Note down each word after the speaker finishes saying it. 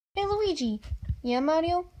Hey Luigi. Yeah,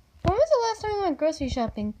 Mario? When was the last time we went grocery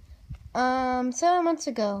shopping? 7 months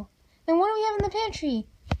ago. Then what do we have in the pantry?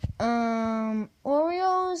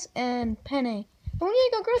 Oreos and penne. Then we need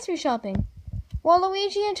to go grocery shopping. Well,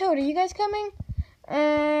 Luigi and Toad, are you guys coming? No,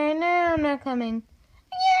 I'm not coming.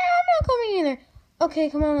 Yeah, I'm not coming either. Okay,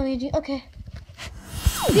 come on, Luigi. Okay.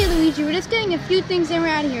 Okay, Luigi, we're just getting a few things and we're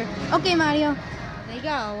out of here. Okay, Mario. They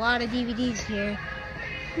got a lot of DVDs here.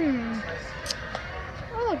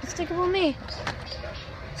 Oh, look, Despicable Me.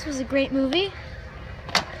 This was a great movie.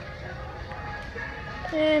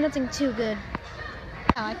 Nothing too good.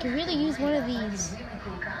 Wow, I could really use one of these.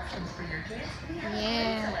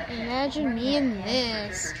 Yeah, imagine me in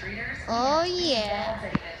this. Oh,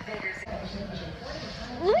 yeah.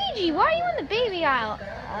 Luigi, why are you in the baby aisle?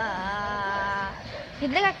 You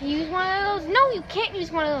think I can use one of those? No, you can't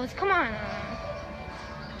use one of those. Come on.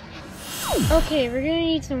 Okay, we're gonna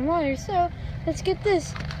need some water, so let's get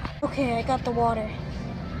this. Okay, I got the water.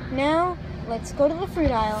 Now, let's go to the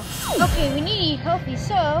fruit aisle. Okay, we need to eat healthy,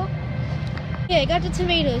 so... Yeah, I got the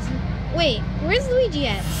tomatoes. Wait, where's Luigi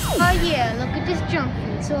at? Oh yeah, look at this junk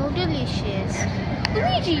food, so delicious.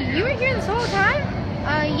 Luigi, you were here this whole time?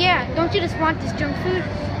 Yeah, don't you just want this junk food?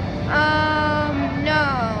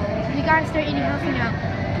 No. We gotta start eating healthy now.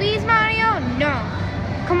 Please, Mario? No.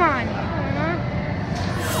 Come on.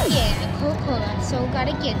 Yeah, Coca-Cola, so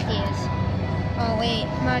gotta get this. Oh wait,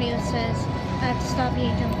 Mario says I have to stop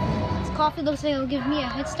eating junk food. This coffee looks like it'll give me a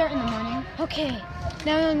head start in the morning. Okay,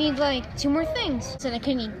 now I'll need like 2 more things. Said I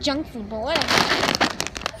couldn't eat junk food, but whatever.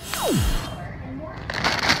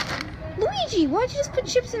 Luigi, why'd you just put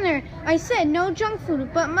chips in there? I said no junk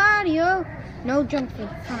food, but Mario, no junk food,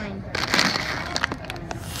 fine.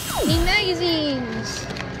 Need magazines.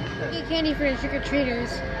 Get candy for the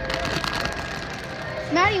trick-or-treaters.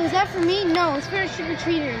 Maddie, was that for me? No, it's for the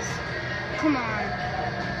trick-or-treaters. Come on.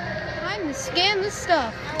 Time to scan this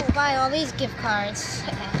stuff. I will buy all these gift cards.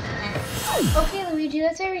 Okay, Luigi,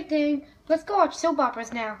 that's everything. Let's go watch soap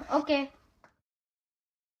operas now. Okay.